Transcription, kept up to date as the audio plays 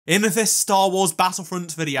In this Star Wars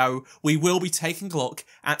Battlefront video, we will be taking a look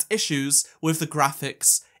at issues with the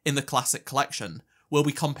graphics in the Classic Collection. We'll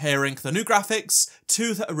be comparing the new graphics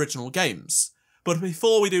to the original games. But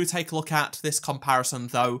before we do take a look at this comparison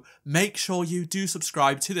though, make sure you do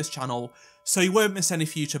subscribe to this channel so you won't miss any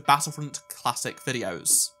future Battlefront Classic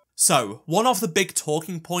videos. So, one of the big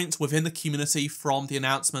talking points within the community from the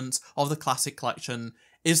announcement of the Classic Collection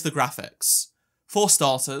is the graphics. For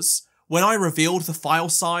starters, when I revealed the file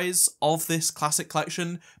size of this Classic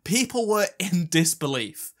Collection, people were in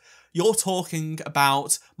disbelief. You're talking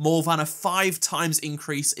about more than a 5 times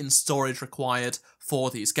increase in storage required for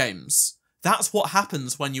these games. That's what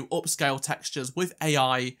happens when you upscale textures with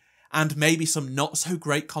AI and maybe some not so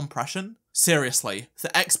great compression. Seriously, the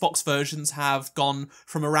Xbox versions have gone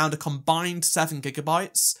from around a combined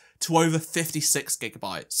 7GB to over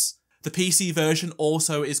 56GB. The PC version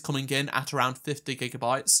also is coming in at around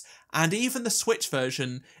 50GB, and even the Switch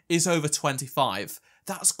version is over 25.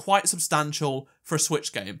 That's quite substantial for a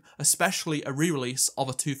Switch game, especially a re-release of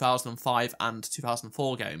a 2005 and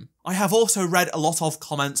 2004 game. I have also read a lot of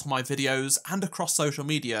comments on my videos and across social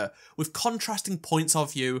media with contrasting points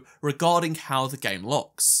of view regarding how the game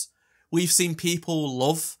looks. We've seen people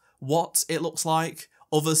love what it looks like,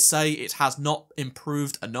 others say it has not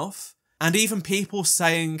improved enough, and even people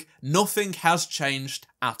saying nothing has changed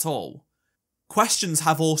at all. Questions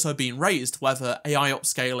have also been raised whether AI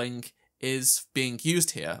upscaling is being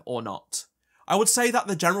used here or not. I would say that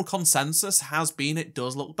the general consensus has been it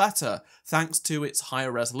does look better, thanks to its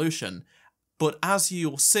higher resolution. But as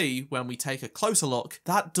you'll see when we take a closer look,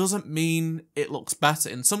 that doesn't mean it looks better.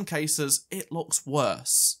 In some cases, it looks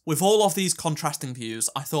worse. With all of these contrasting views,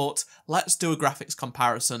 I thought, let's do a graphics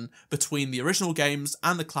comparison between the original games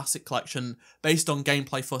and the Classic Collection based on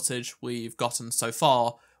gameplay footage we've gotten so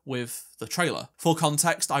far with the trailer. For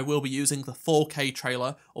context, I will be using the 4K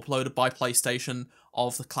trailer uploaded by PlayStation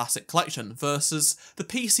of the Classic Collection versus the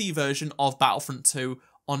PC version of Battlefront 2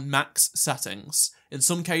 on max settings. In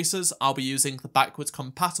some cases, I'll be using the backwards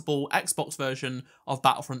compatible Xbox version of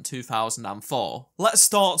Battlefront 2004. Let's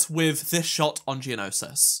start with this shot on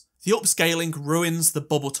Geonosis. The upscaling ruins the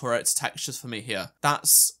bubble turret textures for me here.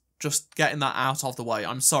 That's just getting that out of the way.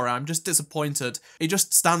 I'm sorry, I'm just disappointed. It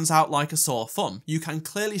just stands out like a sore thumb. You can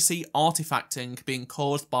clearly see artifacting being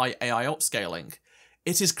caused by AI upscaling.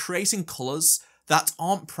 It is creating colours that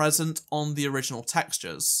aren't present on the original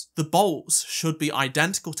textures. The bolts should be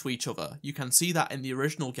identical to each other. You can see that in the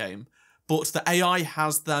original game, but the AI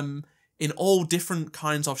has them in all different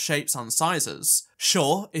kinds of shapes and sizes.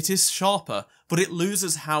 Sure, it is sharper, but it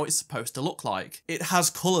loses how it's supposed to look like. It has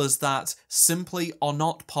colours that simply are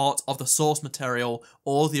not part of the source material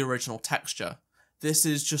or the original texture. This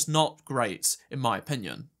is just not great, in my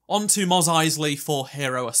opinion. On to Mos Eisley for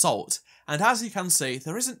Hero Assault, and as you can see,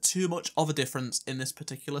 there isn't too much of a difference in this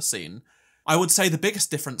particular scene. I would say the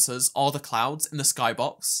biggest differences are the clouds in the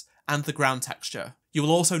skybox and the ground texture. You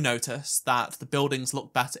will also notice that the buildings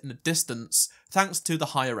look better in the distance thanks to the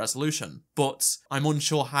higher resolution, but I'm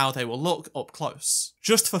unsure how they will look up close.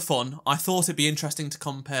 Just for fun, I thought it'd be interesting to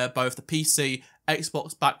compare both the PC,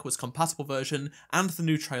 Xbox backwards compatible version and the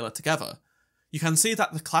new trailer together. You can see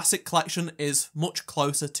that the Classic Collection is much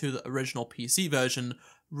closer to the original PC version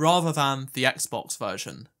rather than the Xbox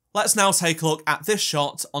version. Let's now take a look at this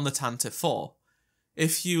shot on the Tantive 4.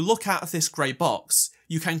 If you look at this grey box,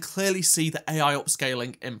 you can clearly see the AI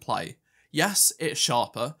upscaling in play. Yes, it's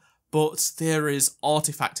sharper, but there is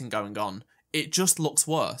artifacting going on. It just looks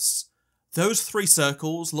worse. Those 3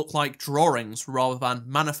 circles look like drawings rather than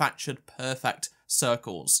manufactured perfect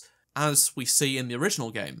circles, as we see in the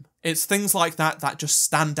original game. It's things like that that just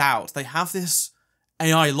stand out. They have this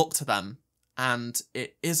AI look to them, and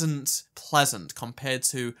it isn't pleasant compared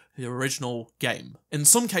to the original game. In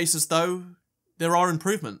some cases though, there are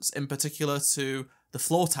improvements, in particular to the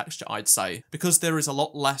floor texture, I'd say. Because there is a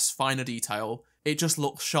lot less finer detail, it just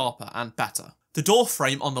looks sharper and better. The door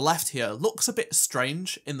frame on the left here looks a bit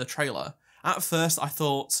strange in the trailer. At first I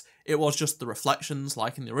thought it was just the reflections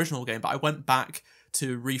like in the original game, but I went back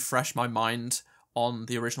to refresh my mind on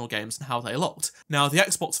the original games and how they looked. Now the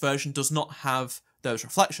Xbox version does not have those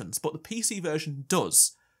reflections, but the PC version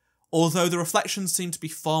does. Although the reflections seem to be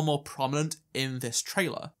far more prominent in this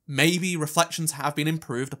trailer. Maybe reflections have been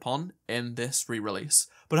improved upon in this re-release,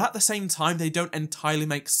 but at the same time they don't entirely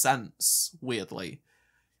make sense, weirdly.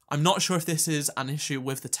 I'm not sure if this is an issue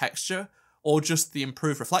with the texture, or just the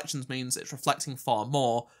improved reflections means it's reflecting far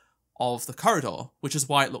more of the corridor, which is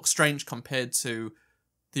why it looks strange compared to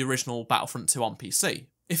the original Battlefront 2 on PC.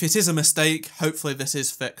 If it is a mistake, hopefully this is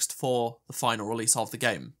fixed for the final release of the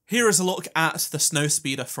game. Here is a look at the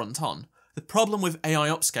Snowspeeder front on. The problem with AI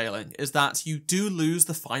upscaling is that you do lose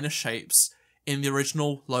the finer shapes in the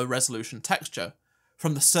original low resolution texture.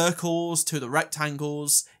 From the circles to the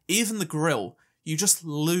rectangles, even the grill, you just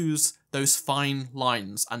lose those fine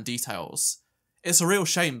lines and details. It's a real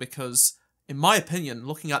shame because, in my opinion,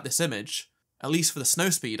 looking at this image, at least for the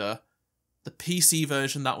snowspeeder, the PC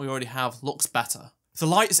version that we already have looks better. The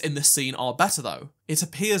lights in this scene are better though. It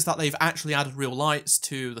appears that they've actually added real lights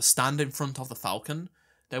to the stand in front of the Falcon.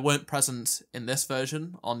 They weren't present in this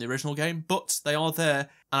version on the original game, but they are there,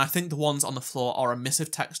 and I think the ones on the floor are emissive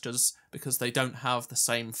textures because they don't have the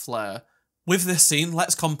same flare. With this scene,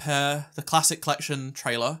 let's compare the Classic Collection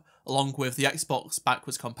trailer along with the Xbox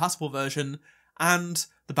backwards compatible version and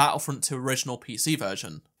the Battlefront 2 original PC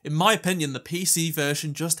version. In my opinion, the PC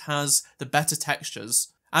version just has the better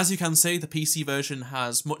textures. As you can see, the PC version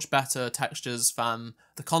has much better textures than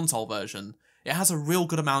the console version. It has a real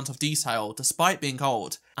good amount of detail despite being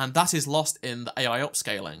old, and that is lost in the AI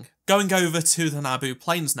upscaling. Going over to the Naboo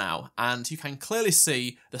plains now, and you can clearly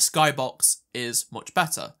see the skybox is much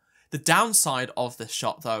better. The downside of this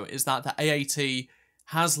shot though is that the AAT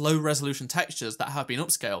has low resolution textures that have been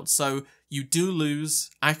upscaled, so you do lose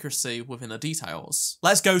accuracy within the details.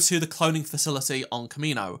 Let's go to the cloning facility on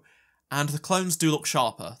Camino, and the clones do look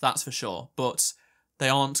sharper, that's for sure, but they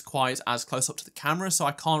aren't quite as close up to the camera, so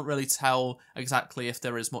I can't really tell exactly if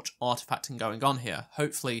there is much artifacting going on here.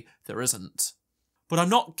 Hopefully there isn't. But I'm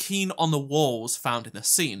not keen on the walls found in this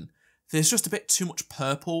scene. There's just a bit too much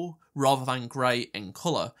purple rather than grey in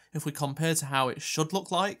colour. If we compare to how it should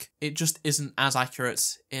look like, it just isn't as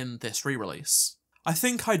accurate in this re-release. I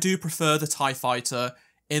think I do prefer the TIE Fighter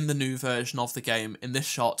in the new version of the game in this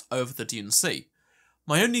shot over the Dune Sea.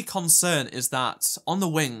 My only concern is that on the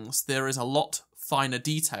wings there is a lot finer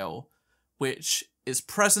detail, which is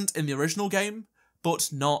present in the original game, but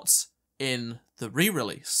not in the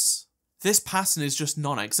re-release. This pattern is just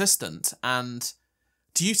non-existent, and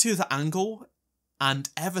due to the angle and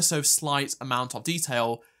ever so slight amount of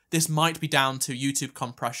detail, this might be down to YouTube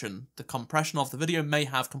compression. The compression of the video may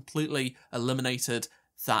have completely eliminated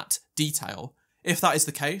that detail. If that is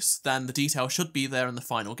the case, then the detail should be there in the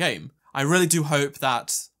final game. I really do hope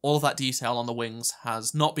that all of that detail on the wings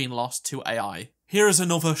has not been lost to AI. Here is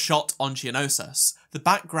another shot on Geonosis. The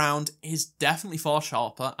background is definitely far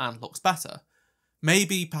sharper and looks better.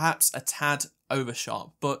 Maybe perhaps a tad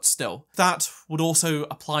oversharp, but still. That would also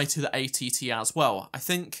apply to the ATT as well. I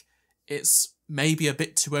think it's maybe a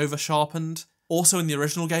bit too oversharpened. Also in the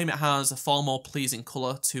original game it has a far more pleasing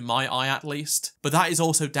colour to my eye at least, but that is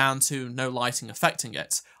also down to no lighting affecting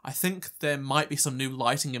it. I think there might be some new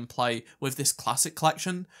lighting in play with this Classic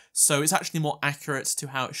Collection, so it's actually more accurate to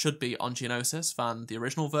how it should be on Geonosis than the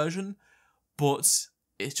original version, but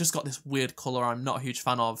it's just got this weird colour I'm not a huge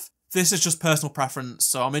fan of. This is just personal preference,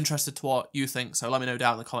 so I'm interested to what you think, so let me know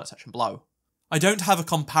down in the comment section below. I don't have a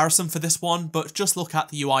comparison for this one, but just look at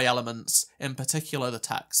the UI elements, in particular the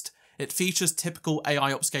text. It features typical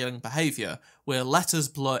AI upscaling behaviour, where letters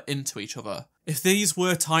blur into each other. If these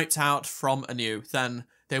were typed out from anew, then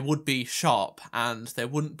they would be sharp, and there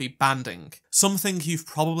wouldn't be banding. Something you've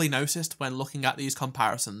probably noticed when looking at these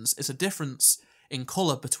comparisons is a difference in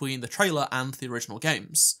colour between the trailer and the original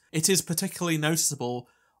games. It is particularly noticeable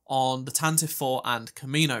on the Tantive 4 and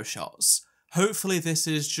Camino shots. Hopefully this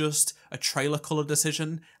is just a trailer colour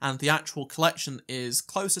decision, and the actual collection is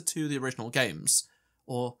closer to the original games,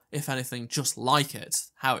 or if anything, just like it,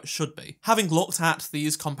 how it should be. Having looked at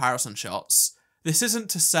these comparison shots, this isn't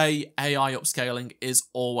to say AI upscaling is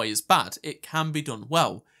always bad, it can be done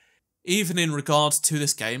well. Even in regards to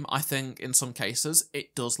this game, I think in some cases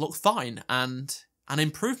it does look fine, and an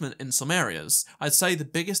improvement in some areas. I'd say the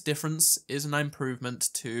biggest difference is an improvement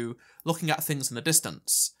to looking at things in the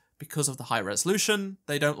distance. Because of the high resolution,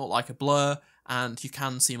 they don't look like a blur, and you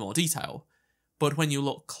can see more detail. But when you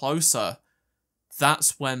look closer,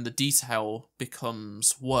 that's when the detail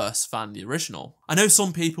becomes worse than the original. I know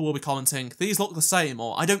some people will be commenting, these look the same,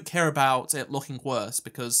 or I don't care about it looking worse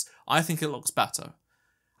because I think it looks better.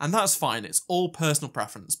 And that's fine, it's all personal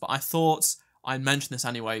preference, but I thought I'd mention this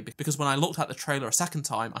anyway because when I looked at the trailer a second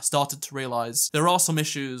time, I started to realise there are some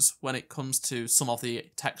issues when it comes to some of the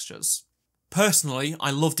textures. Personally,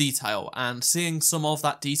 I love detail, and seeing some of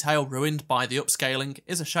that detail ruined by the upscaling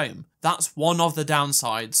is a shame. That's one of the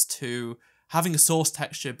downsides to having a source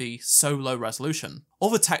texture be so low resolution.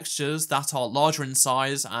 Other textures that are larger in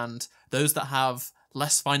size and those that have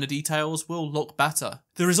less finer details will look better.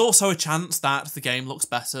 There is also a chance that the game looks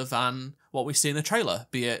better than what we see in the trailer,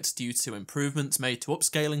 be it due to improvements made to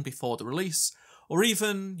upscaling before the release, or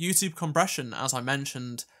even YouTube compression, as I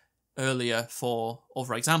mentioned earlier for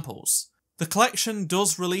other examples. The collection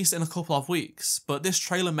does release in a couple of weeks, but this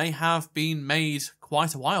trailer may have been made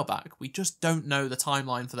quite a while back. We just don't know the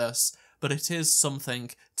timeline for this, but it is something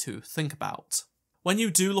to think about. When you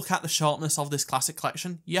do look at the sharpness of this classic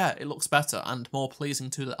collection, yeah, it looks better and more pleasing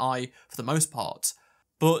to the eye for the most part.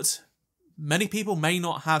 But many people may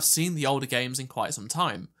not have seen the older games in quite some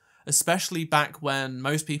time, especially back when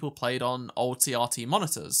most people played on old CRT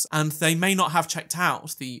monitors, and they may not have checked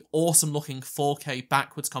out the awesome looking 4K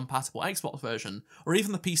backwards compatible Xbox version, or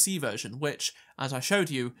even the PC version, which, as I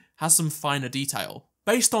showed you, has some finer detail.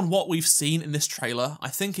 Based on what we've seen in this trailer, I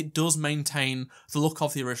think it does maintain the look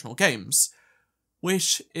of the original games,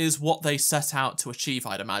 which is what they set out to achieve,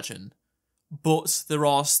 I'd imagine. But there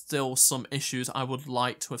are still some issues I would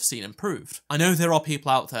like to have seen improved. I know there are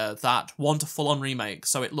people out there that want a full-on remake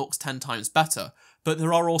so it looks 10 times better, but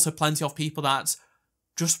there are also plenty of people that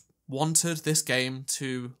just wanted this game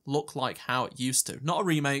to look like how it used to. Not a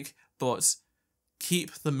remake, but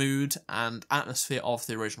keep the mood and atmosphere of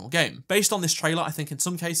the original game. Based on this trailer, I think in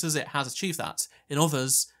some cases it has achieved that. In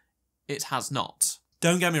others, it has not.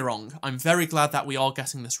 Don't get me wrong, I'm very glad that we are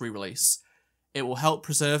getting this re-release. It will help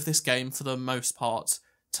preserve this game for the most part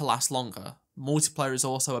to last longer. Multiplayer is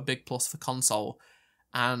also a big plus for console,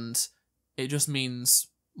 and it just means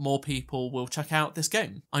more people will check out this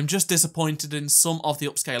game. I'm just disappointed in some of the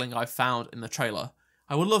upscaling I've found in the trailer.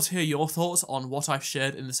 I would love to hear your thoughts on what I've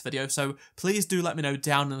shared in this video, so please do let me know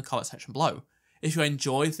down in the comment section below. If you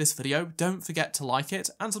enjoyed this video, don't forget to like it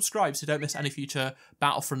and subscribe so you don't miss any future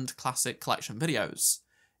Battlefront Classic Collection videos.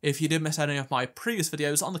 If you did miss any of my previous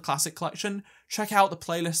videos on the Classic Collection, check out the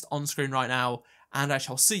playlist on screen right now, and I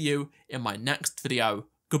shall see you in my next video.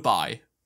 Goodbye.